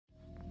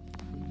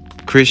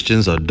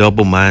Christians are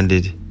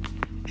double-minded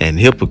and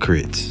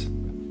hypocrites.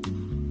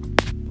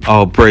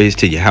 All praise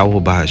to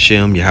YAHAWAH,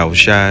 BaHaSHam,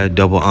 YAHAWASHI,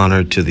 double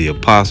honor to the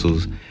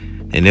apostles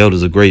and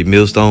elders of Great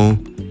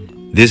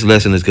Millstone. This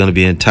lesson is going to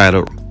be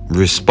entitled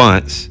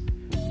Response: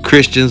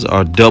 Christians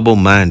are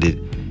double-minded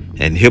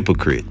and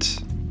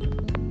hypocrites.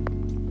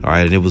 All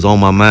right, and it was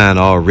on my mind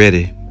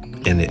already,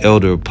 and the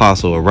elder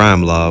apostle of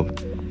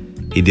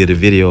RAWCHAA, he did a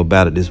video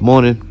about it this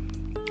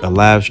morning, a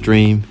live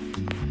stream.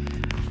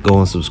 Go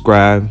and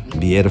subscribe,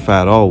 be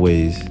edified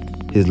always.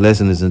 His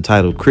lesson is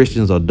entitled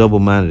Christians are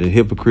double-minded and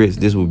hypocrites.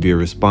 This would be a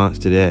response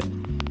to that.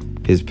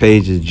 His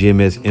page is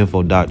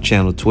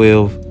GMSSOUTHCAROLINA08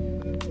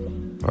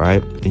 12. All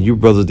right, and you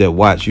brothers that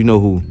watch, you know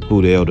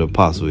who the elder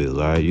apostle is.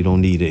 All right, you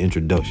don't need an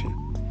introduction.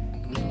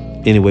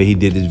 Anyway, he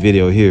did this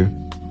video here,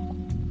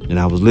 and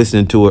I was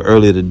listening to it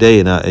earlier today,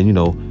 and I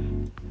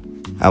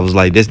was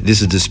like, this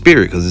is the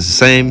spirit, because it's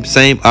the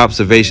same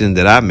observation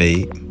that I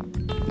made.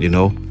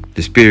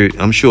 The spirit.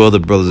 I'm sure other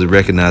brothers have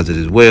recognized it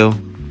as well.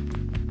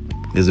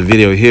 There's a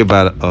video here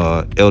by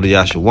Elder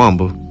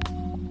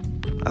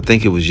YAHAWAH. I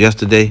think it was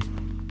yesterday.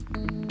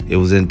 It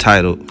was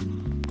entitled,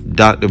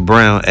 Dr.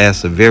 Brown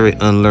asks a very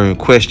unlearned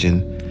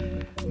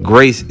question.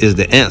 Grace is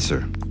the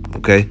answer.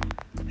 Okay.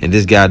 And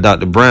this guy,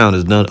 Dr. Brown,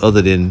 is none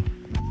other than,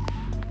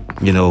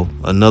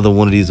 another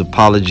one of these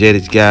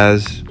apologetics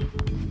guys.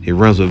 He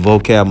runs with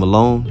Vocab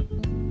Malone.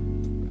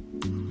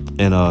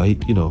 And,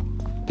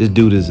 this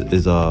dude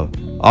is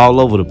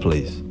all over the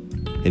place.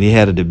 And he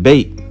had a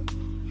debate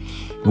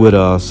with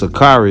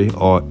Sakari,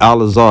 or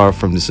Al-Azhar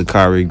from the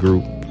Sakari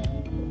group.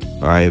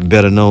 All right,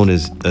 better known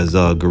as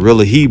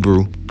Guerrilla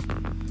Hebrew.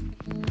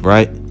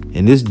 Right?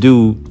 And this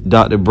dude,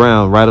 Dr.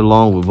 Brown, right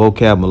along with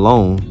Vocab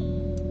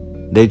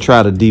Malone, they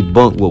try to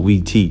debunk what we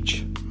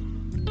teach.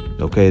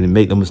 Okay, and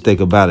make no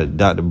mistake about it,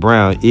 Dr.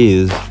 Brown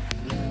is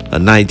a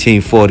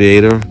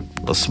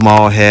 1948er, a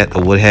small hat,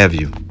 or what have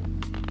you.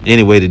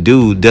 Anyway, the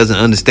dude doesn't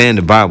understand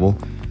the Bible.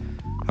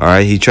 All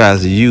right, he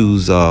tries to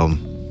use,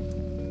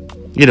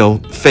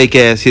 fake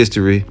ass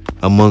history,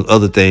 among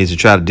other things, to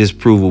try to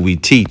disprove what we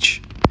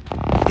teach.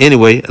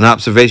 Anyway, an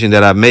observation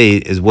that I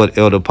made is what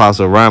Elder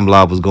Apostle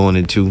RAWCHAA was going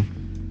into.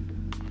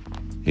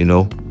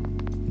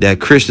 That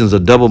Christians are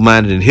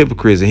double-minded and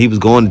hypocrites, and he was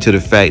going into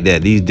the fact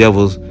that these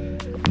devils,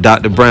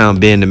 Dr. Brown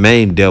being the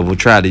main devil,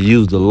 tried to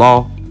use the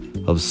law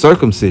of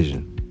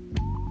circumcision.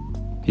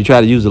 He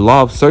tried to use the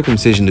law of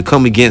circumcision to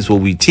come against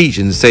what we teach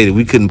and to say that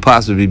we couldn't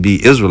possibly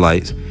be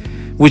Israelites,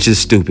 which is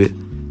stupid.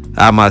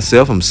 I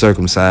myself am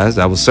circumcised.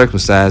 I was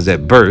circumcised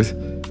at birth.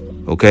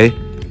 Okay.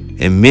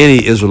 And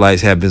many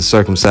Israelites have been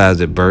circumcised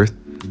at birth.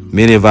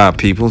 Many of our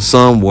people,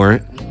 some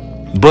weren't.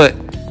 But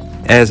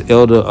as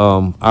Elder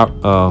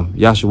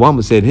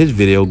YAHAWAH said in his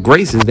video,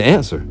 grace is the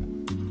answer.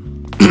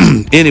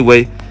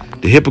 Anyway,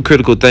 the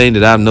hypocritical thing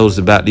that I've noticed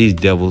about these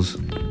devils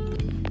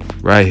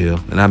right here,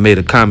 and I made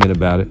a comment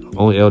about it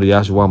on Elder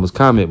YAHAWAH's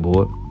comment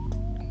board.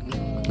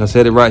 I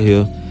said it right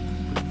here.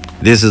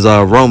 This is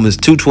Romans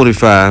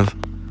 2:25.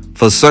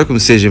 For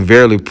circumcision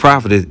verily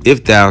profiteth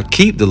if thou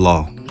keep the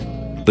law.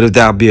 But if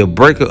thou be a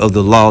breaker of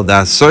the law,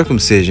 thy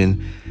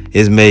circumcision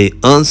is made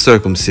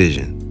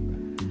uncircumcision.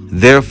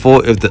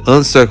 Therefore, if the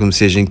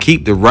uncircumcision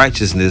keep the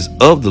righteousness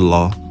of the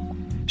law,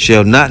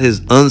 shall not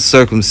his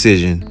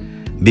uncircumcision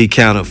be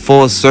counted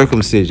for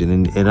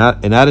circumcision? And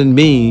I didn't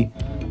mean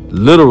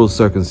literal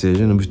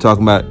circumcision. I'm just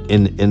talking about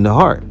in the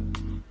heart.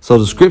 So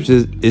the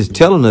scripture is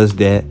telling us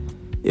that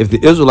if the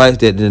Israelites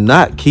that did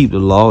not keep the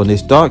law and they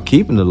start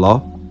keeping the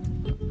law,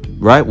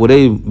 right, would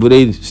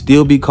they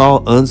still be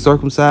called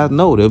uncircumcised?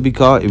 No, they'll be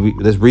called,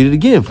 let's read it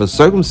again. For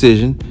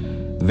circumcision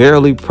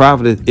verily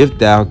profiteth if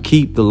thou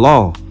keep the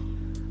law.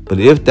 But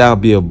if thou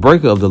be a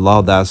breaker of the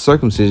law, thy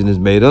circumcision is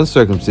made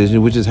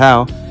uncircumcision, which is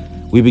how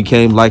we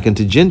became like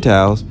unto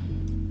Gentiles,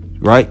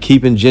 right?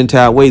 Keeping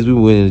Gentile ways. We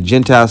were in a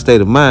Gentile state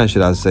of mind,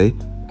 should I say.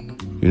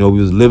 We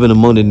was living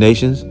among the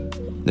nations,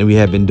 and we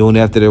have been doing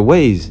after their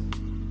ways.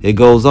 It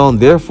goes on,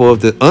 therefore, if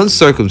the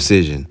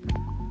uncircumcision,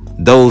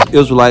 those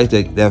Israelites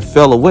that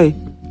fell away,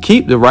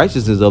 keep the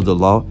righteousness of the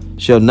law,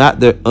 shall not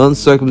their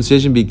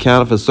uncircumcision be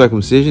counted for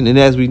circumcision? And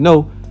as we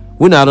know,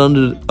 we're not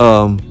under,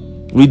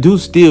 we do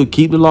still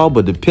keep the law,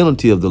 but the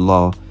penalty of the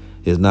law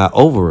is not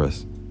over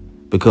us.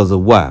 Because of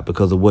why?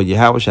 Because of what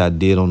Yahawashi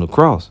did on the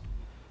cross.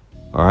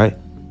 All right.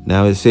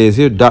 Now it says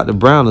here, Dr.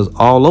 Brown is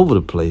all over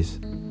the place.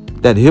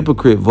 That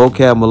hypocrite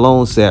Vocab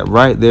Malone sat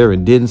right there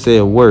and didn't say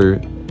a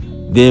word.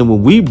 Then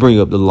when we bring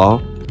up the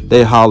law,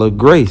 they holler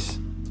grace.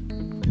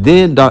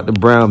 Then Dr.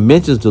 Brown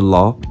mentions the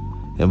law,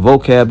 and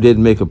Vocab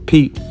didn't make a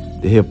peep.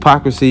 The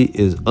hypocrisy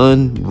is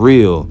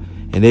unreal,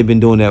 and they've been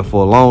doing that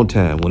for a long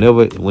time.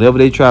 Whenever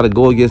they try to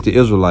go against the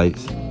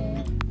Israelites,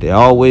 they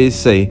always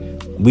say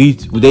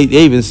they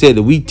even said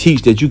that we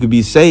teach that you could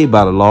be saved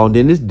by the law, and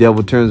then this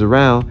devil turns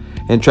around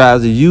and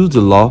tries to use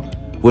the law,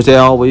 which they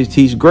always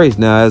teach grace.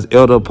 Now, as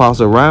Elder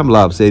Apostle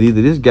RAWCHAA said,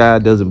 either this guy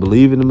doesn't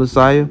believe in the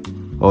Messiah,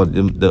 or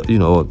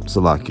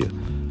Salakia,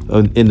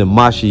 in the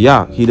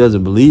Mashiach, he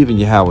doesn't believe in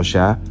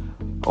Yahawashi,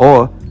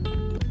 or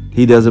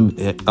he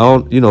doesn't,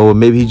 or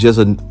maybe he just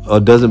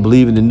doesn't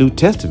believe in the New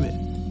Testament.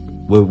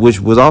 which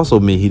was also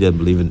mean he doesn't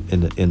believe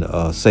in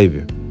the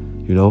Savior.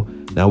 You know,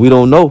 now we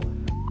don't know,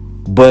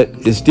 but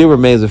it still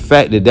remains a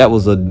fact that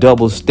was a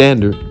double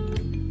standard.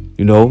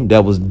 You know,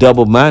 that was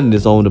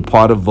double-mindedness on the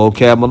part of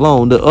Vocab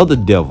Malone, the other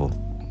devil.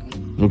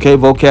 Okay,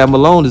 Vocab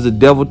Malone is a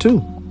devil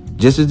too,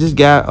 just as this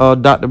guy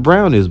Dr.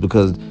 Brown is,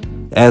 because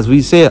as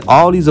we said,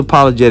 all these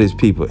apologetics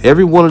people,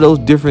 every one of those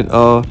different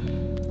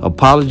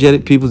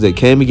apologetic peoples that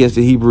came against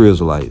the Hebrew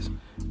Israelites,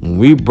 when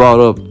we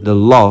brought up the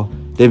law,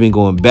 they've been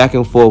going back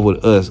and forth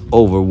with us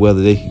over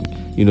whether they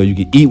can, you know, you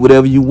can eat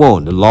whatever you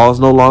want. The law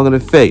is no longer in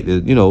effect.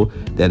 You know,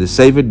 that the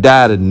Savior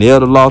died and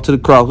nailed the law to the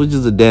cross, which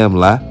is a damn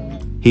lie.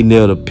 He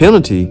nailed a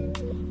penalty,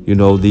 you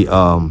know, the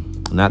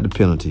not the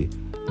penalty,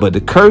 but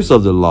the curse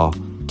of the law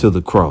to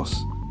the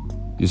cross.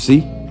 You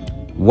see?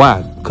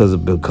 Why? Because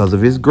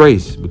of his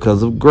grace,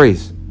 because of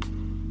grace.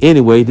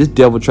 Anyway, this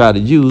devil tried to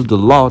use the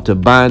law to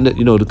bind it,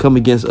 you know, to come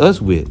against us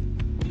with.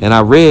 And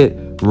I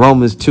read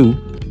Romans 2,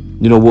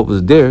 you know, what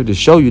was there to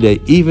show you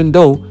that even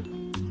though,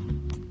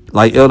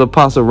 like Elder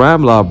Apostle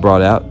Ramlaw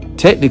brought out,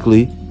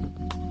 technically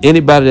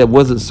anybody that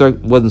wasn't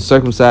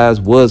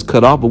circumcised was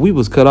cut off, but we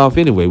was cut off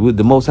anyway.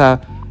 The Most High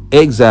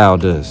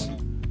exiled us.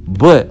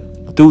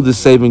 But through the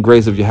saving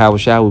grace of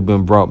Yahawashi, we've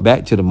been brought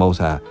back to the Most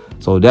High.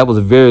 So that was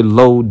a very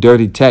low,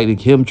 dirty tactic,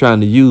 him trying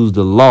to use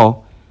the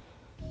law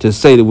to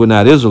say that we're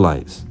not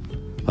Israelites.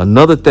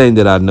 Another thing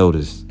that I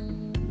noticed,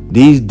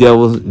 this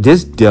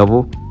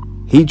devil,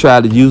 he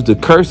tried to use the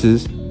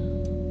curses,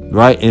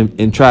 right,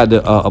 and tried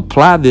to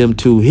apply them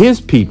to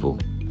his people.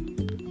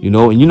 You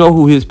know, and you know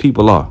who his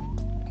people are.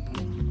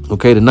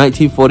 Okay, the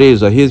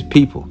 1948ers are his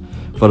people.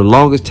 For the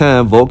longest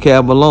time,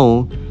 Vocab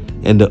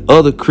Malone and the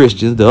other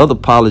Christians, the other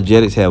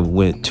apologetics, have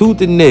went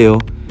tooth and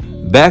nail,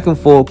 back and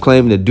forth,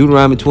 claiming that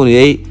Deuteronomy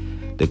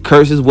 28, the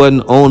curses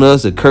wasn't on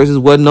us, the curses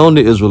wasn't on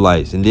the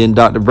Israelites. And then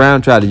Dr.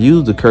 Brown tried to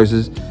use the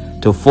curses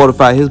to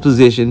fortify his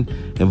position,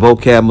 and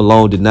Vocab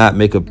Malone did not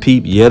make a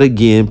peep yet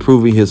again,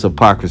 proving his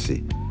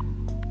hypocrisy.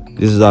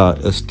 This is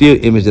a still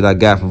image that I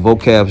got from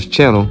Vocab's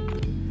channel,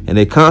 and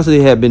they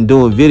constantly have been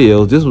doing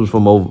videos. This was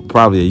from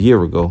probably a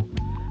year ago.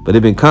 But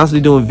they've been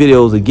constantly doing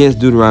videos against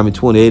Deuteronomy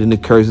 28 and the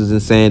curses,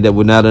 and saying that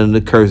we're not under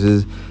the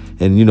curses,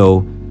 and, you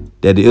know,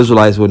 that the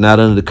Israelites were not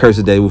under the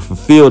curses, that were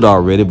fulfilled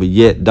already, but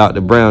yet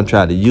Dr. Brown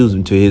tried to use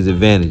them to his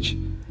advantage.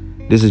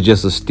 This is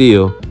just a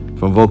steal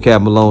from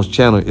Vocab Malone's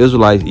channel.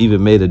 Israelites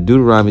even made a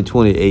Deuteronomy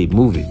 28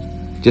 movie,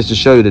 just to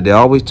show you that they're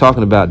always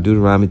talking about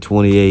Deuteronomy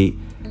 28.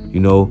 You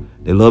know,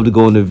 they love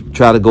to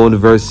try to go into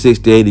verse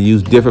 68 to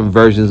use different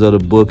versions of the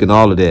book and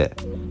all of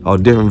that, or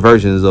different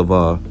versions of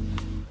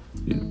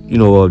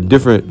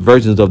different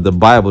versions of the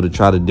Bible to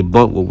try to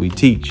debunk what we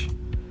teach,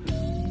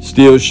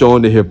 still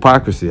showing the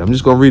hypocrisy. I'm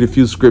just going to read a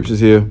few scriptures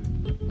here.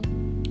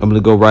 I'm going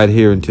to go right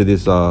here into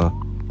this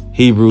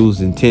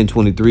Hebrews in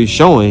 10:23,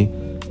 showing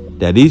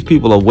that these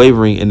people are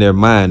wavering in their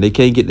mind. They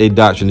can't get their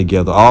doctrine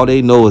together. All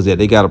they know is that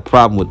they got a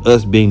problem with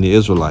us being the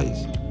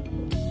Israelites.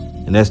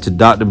 And that's to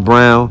Dr.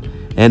 Brown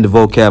and the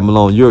Vocab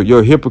Malone.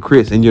 You're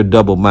hypocrites and you're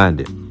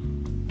double-minded.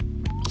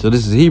 So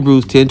this is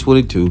Hebrews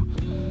 10:22.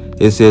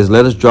 It says,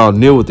 let us draw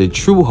near with a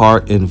true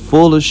heart in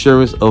full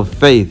assurance of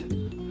faith,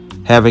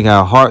 having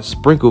our hearts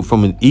sprinkled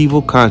from an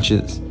evil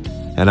conscience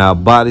and our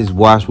bodies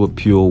washed with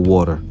pure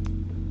water.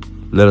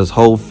 Let us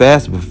hold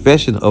fast the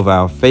profession of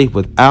our faith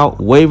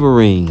without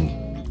wavering.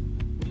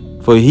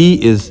 For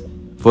he is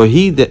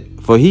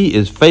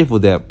faithful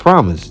that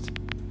promised.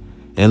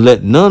 And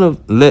let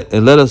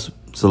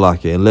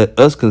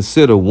us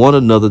consider one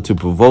another to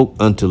provoke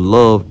unto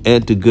love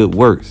and to good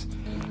works.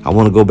 I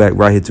want to go back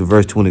right here to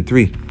verse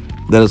 23.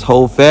 Let us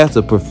hold fast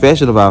the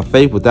profession of our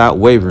faith without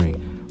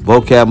wavering.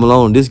 Vocab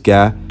Malone, this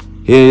guy,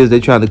 here it is, they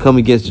trying to come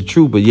against the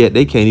truth, but yet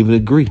they can't even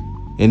agree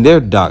in their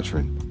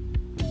doctrine.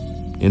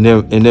 And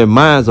their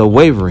minds are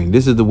wavering.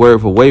 This is the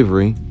word for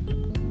wavering,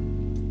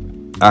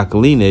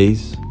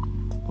 akalines,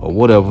 or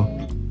whatever.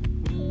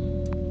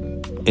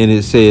 And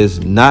it says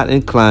not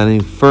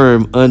inclining,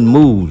 firm,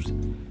 unmoved.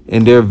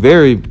 And they're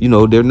very,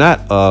 they're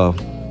not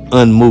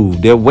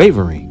unmoved. They're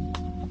wavering.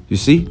 You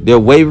see, they're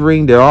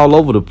wavering. They're all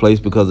over the place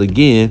because,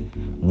 again,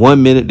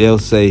 1 minute they'll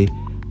say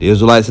the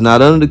Israelites are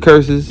not under the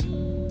curses.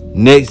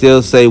 Next,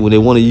 they'll say, when they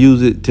want to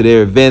use it to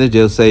their advantage,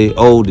 they'll say,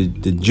 oh,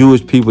 the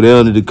Jewish people, they're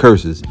under the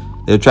curses.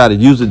 They'll try to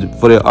use it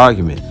for their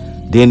argument.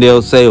 Then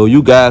they'll say, oh,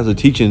 you guys are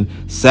teaching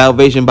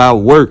salvation by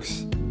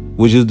works,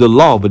 which is the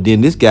law. But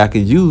then this guy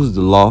can use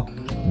the law,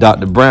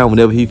 Dr. Brown,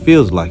 whenever he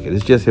feels like it.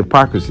 It's just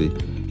hypocrisy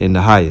in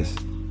the highest.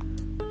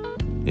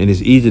 And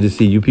it's easy to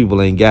see you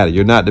people ain't got it.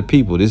 You're not the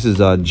people. This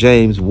is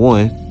James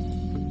 1.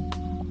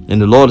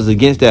 And the Lord is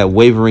against that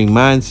wavering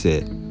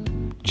mindset.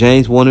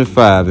 James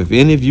 1:5. If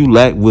any of you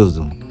lack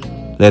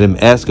wisdom, let him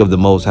ask of the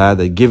Most High,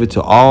 that give it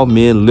to all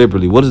men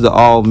liberally. What is the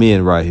all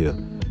men right here?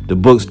 The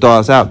book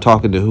starts out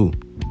talking to who?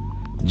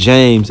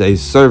 James, a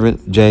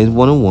servant. James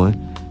 1:1.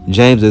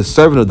 James, a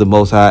servant of the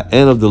Most High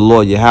and of the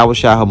Lord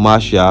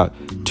YAHAWASHI,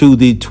 to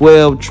the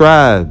 12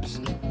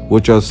 tribes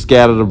which are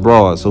scattered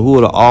abroad. So who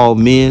are the all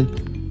men?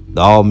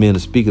 The all men are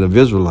speaking of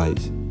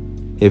Israelites.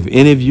 If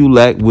any of you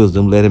lack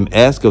wisdom, let him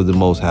ask of the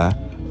Most High,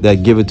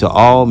 that giveth to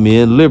all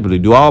men liberally.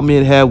 Do all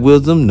men have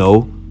wisdom?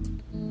 No.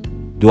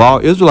 Do all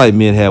Israelite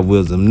men have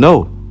wisdom?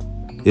 No.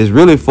 It's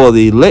really for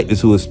the elect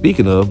who is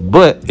speaking of,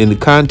 but in the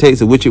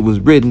context of which it was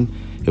written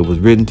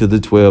to the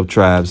 12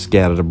 tribes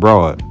scattered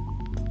abroad,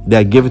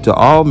 that giveth to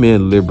all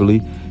men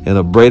liberally, and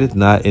upbraideth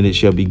not, and it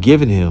shall be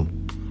given him.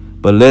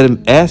 But let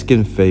him ask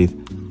in faith,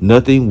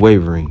 nothing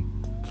wavering.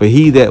 For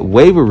he that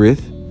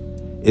wavereth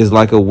is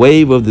like a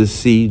wave of the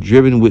sea,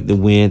 driven with the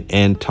wind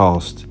and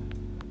tossed.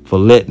 For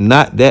let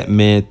not that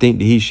man think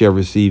that he shall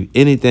receive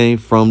anything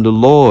from the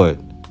Lord.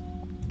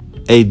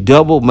 A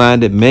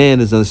double-minded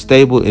man is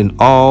unstable in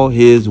all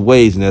his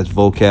ways. And that's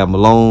Vocab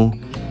Malone.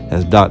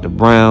 That's Dr.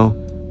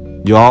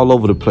 Brown. You're all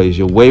over the place.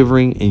 You're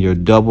wavering and you're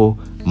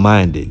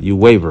double-minded. You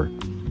waver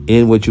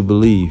in what you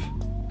believe.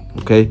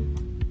 Okay?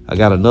 I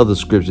got another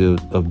scripture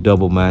of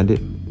double-minded,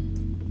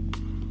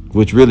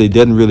 which really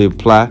doesn't really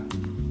apply.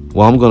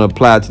 Well, I'm going to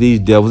apply it to these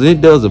devils. And it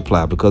does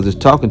apply because it's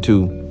talking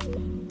to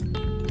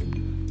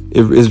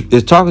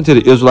it's talking to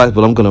the Israelites,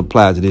 but I'm going to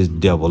apply it to this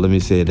devil. Let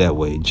me say it that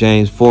way.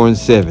 James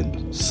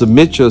 4:7.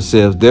 Submit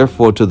yourselves,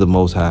 therefore, to the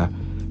Most High.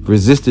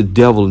 Resist the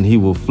devil, and he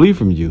will flee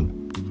from you.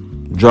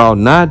 Draw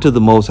nigh to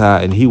the Most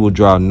High, and he will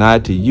draw nigh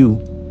to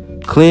you.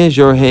 Cleanse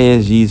your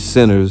hands, ye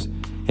sinners,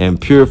 and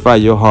purify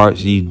your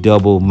hearts, ye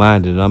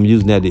double-minded. And I'm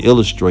using that to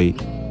illustrate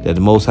that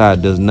the Most High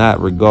does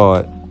not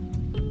regard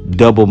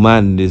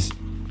double-mindedness.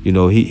 You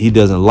know, he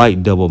doesn't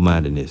like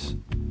double-mindedness.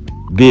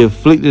 Be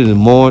afflicted and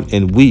mourn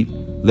and weep.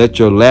 Let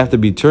your laughter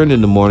be turned in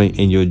the morning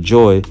and your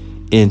joy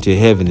into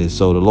heaviness.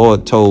 So the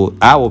Lord told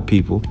our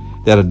people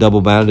that are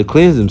double-minded to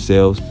cleanse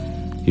themselves,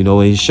 you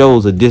know, and he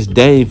shows a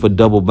disdain for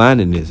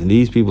double-mindedness. And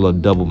these people are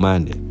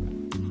double-minded.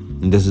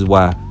 And this is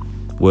why,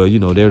 well, you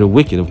know, they're the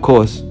wicked, of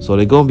course. So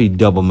they're going to be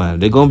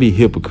double-minded. They're going to be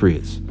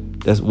hypocrites.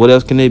 That's what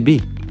else can they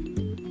be?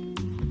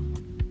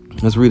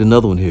 Let's read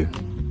another one here.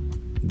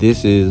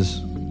 This is,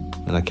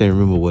 and I can't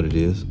remember what it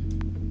is.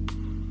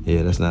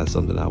 Yeah, that's not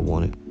something I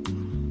wanted.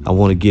 I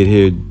want to get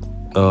here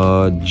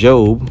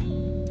Job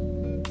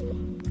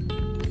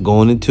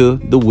going into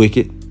the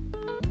wicked.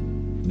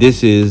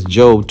 This is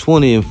Job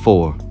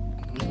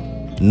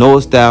 20:4.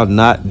 Knowest thou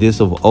not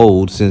this of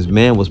old, since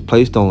man was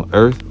placed upon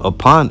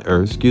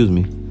earth,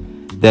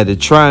 that the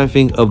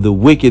triumphing of the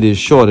wicked is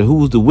short? And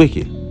who's the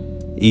wicked?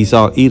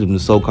 Esau, Edom, the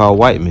so-called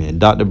white man.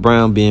 Dr.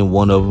 Brown being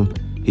one of them.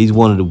 He's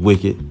one of the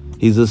wicked.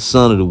 He's a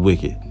son of the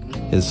wicked.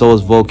 And so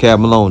is Vocab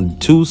Malone,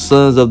 two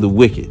sons of the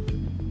wicked.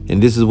 And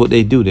this is what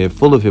they do. They're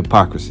full of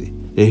hypocrisy.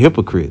 They're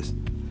hypocrites.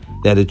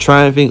 That the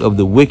triumphing of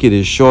the wicked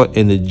is short,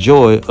 and the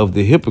joy of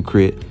the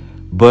hypocrite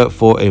but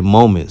for a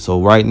moment.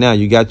 So right now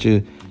you got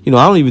your, you know,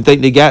 I don't even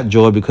think they got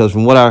joy, because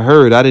from what I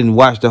heard, I didn't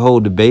watch the whole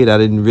debate. I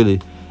didn't really,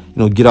 you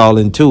know, get all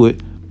into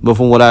it. But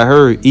from what I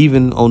heard,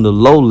 even on the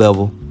low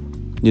level,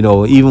 you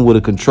know, even with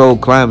a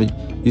controlled climate,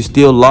 you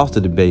still lost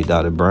the debate,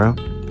 Dr. Brown.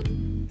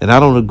 And I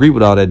don't agree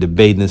with all that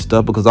debating and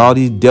stuff, because all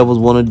these devils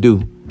want to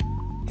do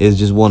is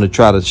just want to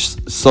try to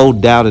sow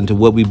doubt into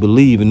what we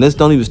believe. And let's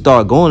don't even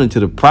start going into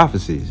the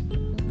prophecies.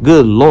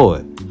 Good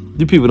Lord.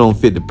 You people don't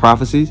fit the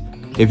prophecies.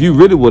 If you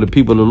really were the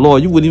people of the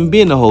Lord, you wouldn't even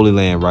be in the Holy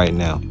Land right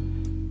now.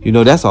 You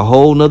know, that's a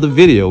whole nother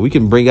video. We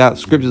can bring out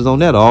scriptures on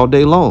that all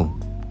day long.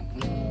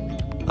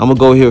 I'm going to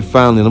go here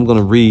finally, and I'm going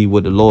to read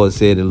what the Lord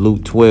said in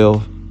Luke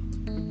 12.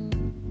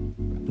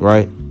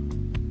 Right?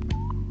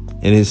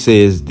 And it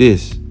says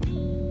this.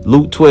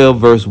 Luke 12,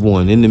 verse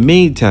 1. In the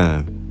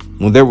meantime,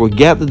 when there were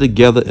gathered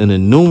together an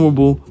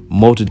innumerable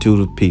multitude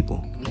of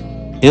people,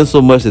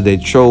 insomuch that they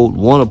trode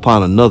one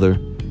upon another,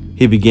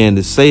 he began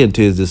to say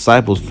unto his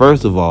disciples,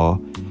 first of all,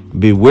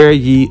 beware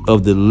ye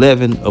of the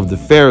leaven of the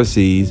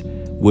Pharisees,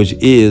 which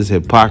is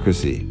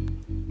hypocrisy.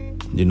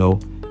 You know,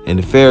 and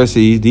the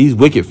Pharisees, these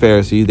wicked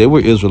Pharisees, they were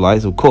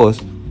Israelites, of course,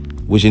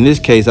 which in this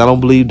case, I don't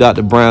believe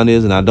Dr. Brown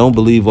is, and I don't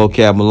believe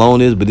Vocab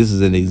Malone is, but this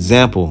is an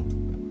example.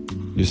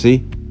 You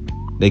see,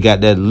 they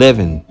got that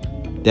leaven,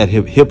 that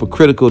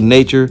hypocritical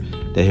nature,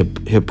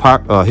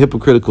 that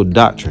hypocritical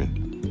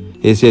doctrine.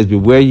 It says,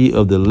 beware ye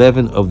of the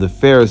leaven of the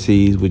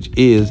Pharisees, which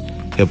is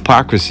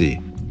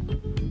hypocrisy.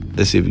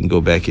 Let's see if we can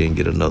go back here and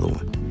get another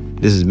one.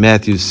 This is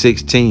Matthew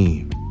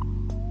 16.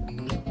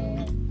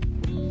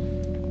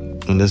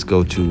 And let's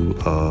go to,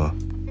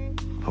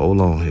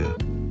 hold on here.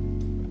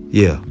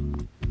 Yeah,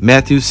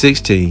 Matthew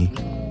 16.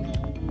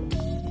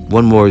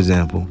 One more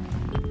example.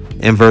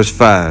 And verse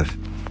 5.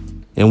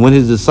 And when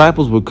his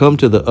disciples were come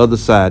to the other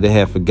side, they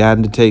had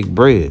forgotten to take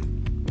bread.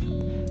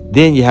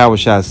 Then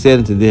YAHAWASHI said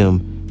unto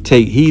them,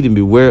 take heed and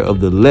beware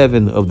of the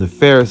leaven of the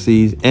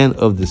Pharisees and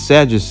of the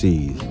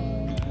Sadducees.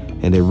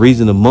 And they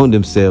reasoned among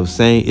themselves,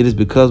 saying, it is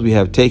because we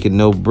have taken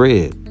no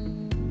bread.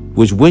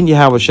 Which when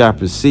YAHAWASHI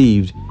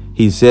perceived,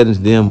 he said unto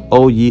them,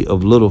 O ye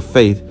of little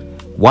faith,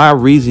 why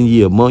reason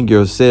ye among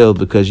yourselves,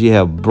 because ye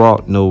have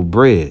brought no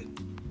bread?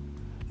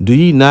 Do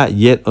ye not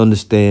yet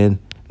understand,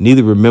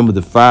 neither remember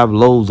the 5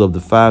 loaves of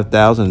the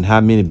 5,000 and how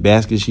many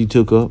baskets ye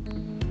took up?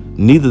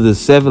 Neither the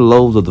 7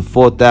 loaves of the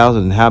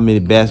 4,000 and how many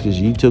baskets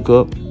ye took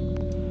up?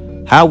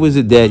 How is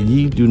it that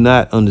ye do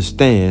not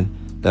understand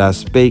that I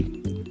spake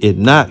it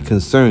not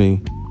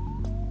concerning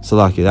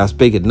Salakia, I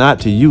spake it not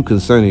to you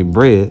concerning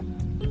bread,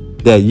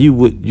 that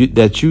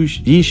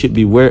ye should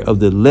beware of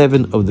the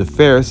leaven of the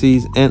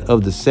Pharisees and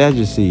of the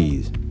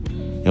Sadducees.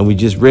 And we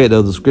just read the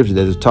other scripture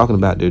that is talking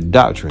about their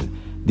doctrine.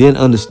 Then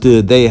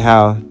understood they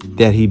how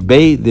that he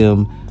bade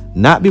them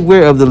not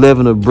beware of the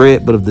leaven of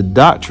bread, but of the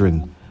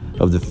doctrine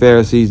of the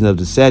Pharisees and of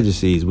the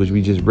Sadducees, which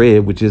we just read,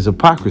 which is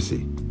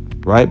hypocrisy,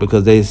 right?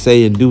 Because they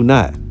say and do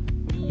not.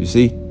 You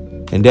see?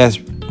 And that's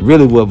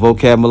really what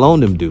Vocab Malone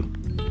them do.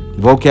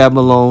 Vocab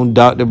Malone,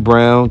 Dr.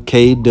 Brown,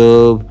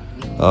 K-Dub,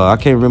 I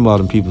can't remember all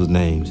them people's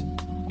names.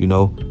 You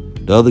know,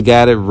 the other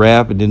guy that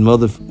rap, and then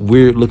other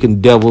weird looking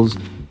devils,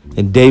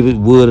 and David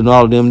Wood and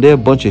all of them, they're a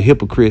bunch of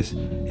hypocrites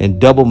and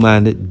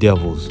double-minded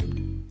devils.